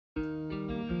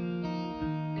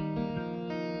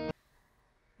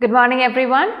Good morning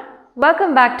everyone.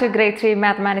 Welcome back to grade 3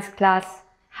 mathematics class.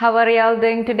 How are you all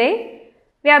doing today?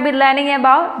 We have been learning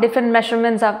about different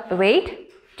measurements of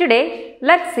weight. Today,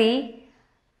 let's see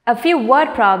a few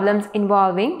word problems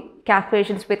involving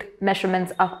calculations with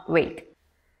measurements of weight.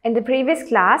 In the previous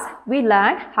class, we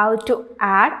learned how to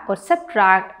add or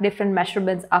subtract different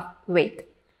measurements of weight.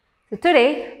 So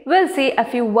today, we'll see a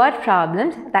few word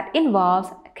problems that involves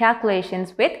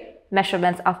calculations with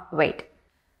measurements of weight.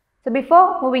 So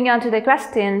before moving on to the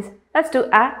questions, let's do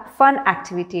a fun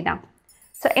activity now.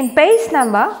 So in page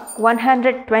number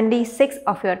 126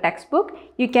 of your textbook,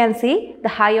 you can see the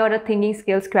higher order thinking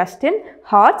skills question,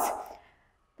 HOTS.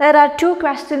 There are two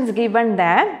questions given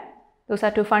there. Those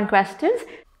are two fun questions.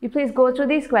 You please go through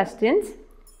these questions.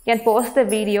 You can pause the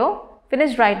video,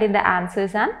 finish writing the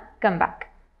answers and come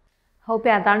back. Hope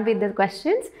you are done with the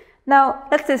questions. Now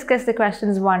let's discuss the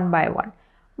questions one by one.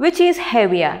 Which is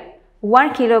heavier?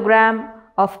 1 kilogram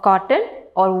of cotton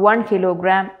or 1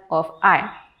 kilogram of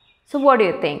iron? So what do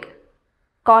you think?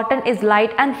 Cotton is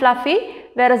light and fluffy,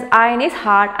 whereas iron is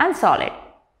hard and solid.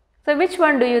 So which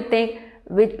one do you think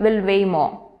will weigh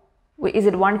more? Is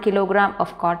it 1 kilogram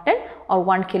of cotton or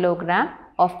 1 kilogram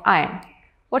of iron?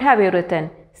 What have you written?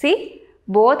 See,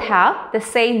 both have the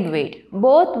same weight.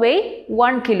 Both weigh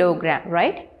 1 kilogram,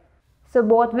 right? So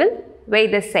both will weigh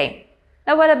the same.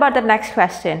 Now what about the next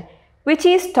question? Which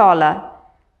is taller,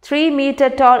 3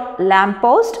 meter tall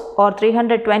lamppost or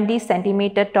 320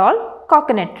 centimeter tall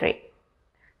coconut tree?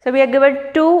 So we are given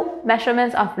two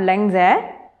measurements of length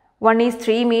there. One is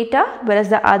 3 meter, whereas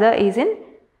the other is in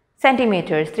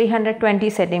centimeters, 320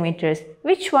 centimeters.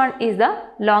 Which one is the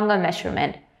longer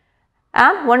measurement?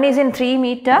 One is in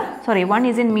one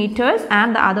is in meters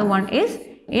and the other one is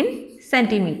in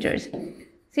centimeters.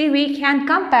 See, we can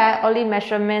compare only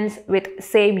measurements with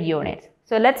same units.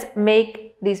 So let's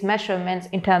make these measurements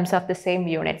in terms of the same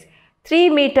units. 3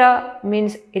 meter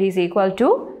means it is equal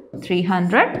to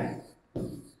 300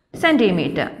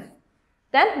 centimeter.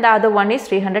 Then the other one is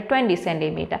 320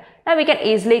 centimeter. Now we can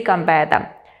easily compare them.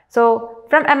 So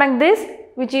from among this,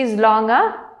 which is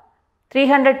longer,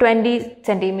 320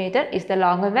 centimeter is the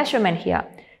longer measurement here.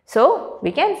 So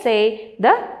we can say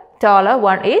the taller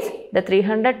one is the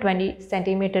 320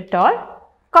 centimeter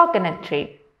tall coconut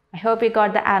tree. I hope you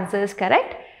got the answers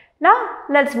correct. Now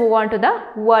let's move on to the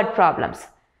word problems.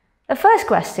 The first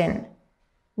question.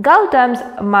 Gautam's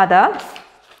mother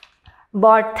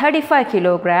bought 35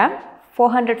 kilogram,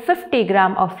 450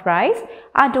 gram of rice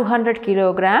and 200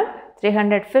 kilogram,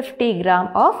 350 gram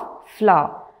of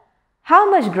flour. How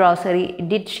much grocery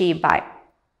did she buy?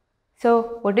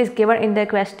 So what is given in the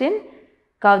question?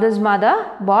 Gautam's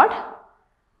mother bought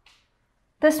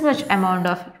this much amount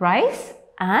of rice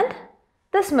and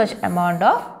this much amount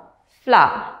of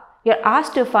flour. You are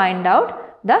asked to find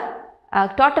out the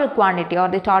total quantity or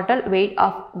the total weight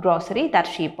of grocery that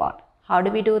she bought. How do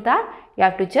we do that? You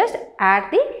have to just add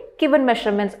the given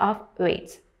measurements of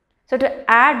weights. So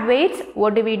to add weights,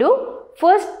 what do we do?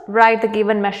 First, write the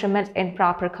given measurements in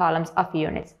proper columns of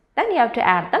units. Then you have to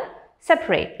add them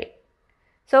separately.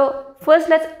 So first,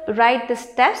 let's write the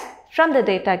steps from the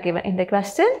data given in the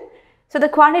question. So the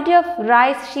quantity of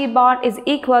rice she bought is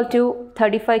equal to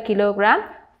 35 kilogram,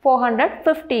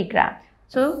 450 gram.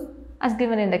 So as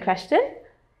given in the question,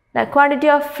 the quantity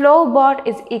of flour bought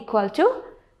is equal to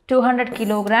 200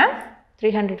 kilogram,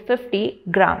 350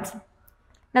 grams.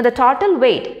 Now the total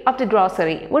weight of the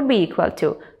grocery would be equal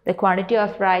to the quantity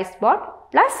of rice bought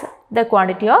plus the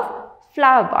quantity of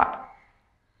flour bought.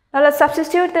 Now let's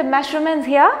substitute the measurements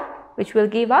here, which will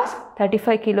give us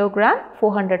 35 kilogram,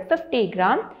 450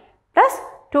 gram plus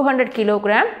 200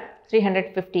 kilogram,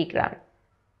 350 gram.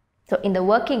 So in the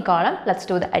working column, let's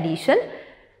do the addition.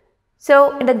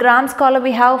 So in the grams column,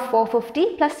 we have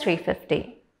 450 plus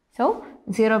 350. So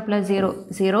 0 plus 0,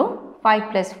 0,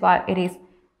 5 plus 5, it is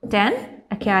 10.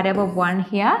 I carry above 1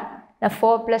 here. The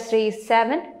 4 plus 3 is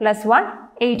 7 plus 1,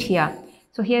 8 here.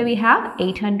 So here we have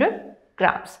 800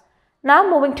 grams. Now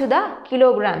moving to the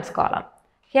kilograms column.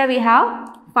 Here we have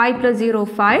 5 plus 0,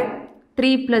 5.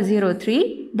 3 plus 0,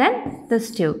 3, then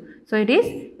this 2. So it is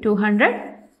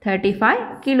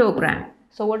 235 kilogram.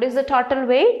 So what is the total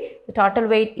weight? The total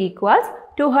weight equals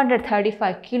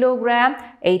 235 kilogram,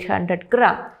 800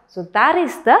 gram. So that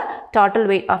is the total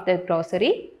weight of the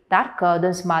grocery that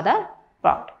Gautam's mother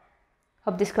bought.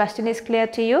 Hope this question is clear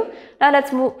to you. Now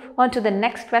let's move on to the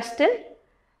next question.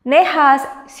 Neha's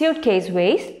suitcase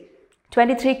weighs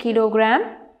 23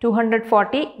 kilogram,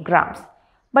 240 grams.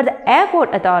 But the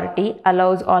airport authority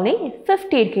allows only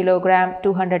 15 kilogram,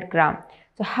 200 gram.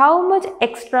 So how much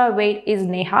extra weight is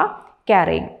Neha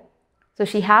carrying? So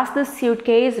she has this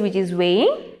suitcase which is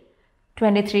weighing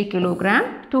 23 kilogram,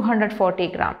 240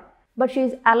 gram. But she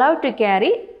is allowed to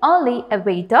carry only a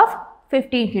weight of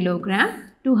 15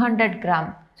 kilogram, 200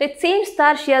 gram. So it seems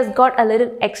that she has got a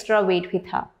little extra weight with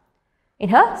her in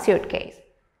her suitcase.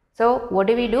 So what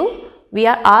do? We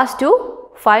are asked to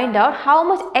find out how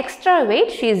much extra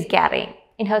weight she is carrying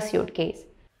in her suitcase.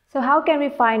 So how can we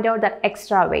find out that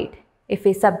extra weight? If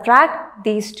we subtract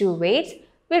these two weights,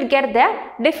 we'll get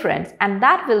their difference, and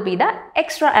that will be the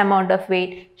extra amount of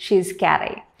weight she is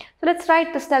carrying. So let's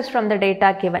write the steps from the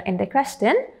data given in the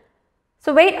question.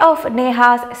 So weight of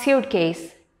Neha's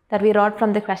suitcase that we wrote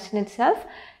from the question itself,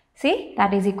 see,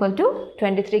 that is equal to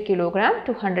 23 kilogram,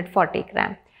 240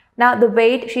 gram. Now the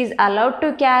weight she is allowed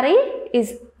to carry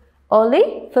is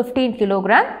only 15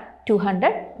 kilogram,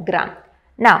 200 gram.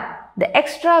 Now the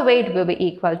extra weight will be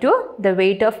equal to the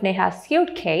weight of Neha's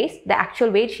suitcase, the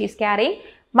actual weight she is carrying,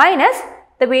 minus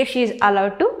the weight she is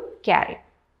allowed to carry,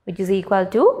 which is equal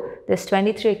to this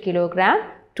 23 kilogram,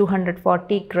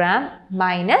 240 gram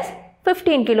minus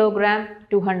 15 kilogram,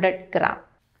 200 gram.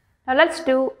 Now let's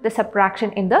do the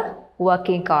subtraction in the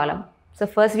working column. So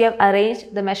first we have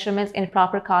arranged the measurements in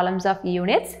proper columns of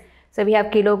units. So we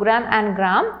have kilogram and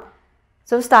gram.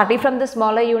 So starting from the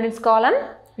smaller units column,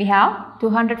 we have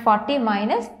 240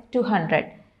 minus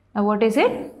 200. Now what is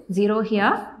it? 0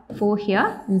 here, 4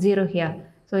 here, 0 here.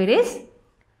 So it is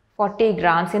 40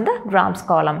 grams in the grams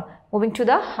column. Moving to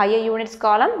the higher units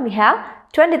column, we have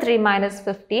 23 minus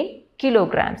 15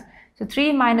 kilograms. So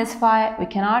 3 minus 5 we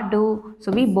cannot do.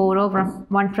 So we borrow from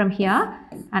 1 from here,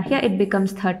 and here it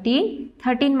becomes 13.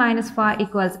 13 minus 5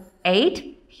 equals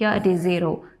 8. Here it is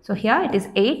 0. So here it is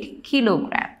 8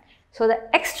 kilogram. So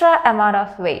the extra amount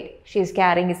of weight she is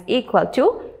carrying is equal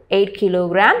to 8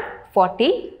 kilogram,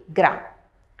 40 gram.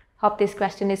 Hope this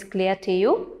question is clear to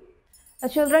you. Now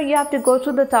children, you have to go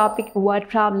through the topic word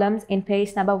problems in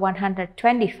page number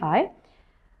 125.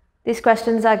 These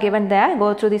questions are given there.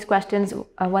 Go through these questions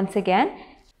once again.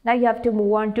 Now you have to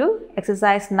move on to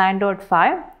exercise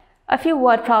 9.5. A few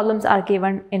word problems are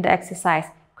given in the exercise.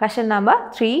 Question number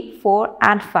 3, 4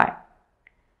 and 5.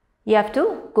 You have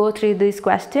to go through these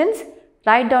questions,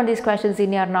 write down these questions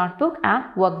in your notebook and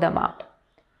work them out.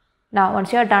 Now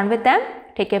once you are done with them,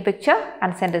 take a picture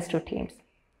and send us to Teams.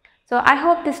 So I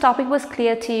hope this topic was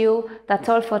clear to you. That's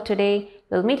all for today.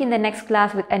 We'll meet in the next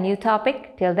class with a new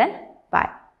topic. Till then, bye.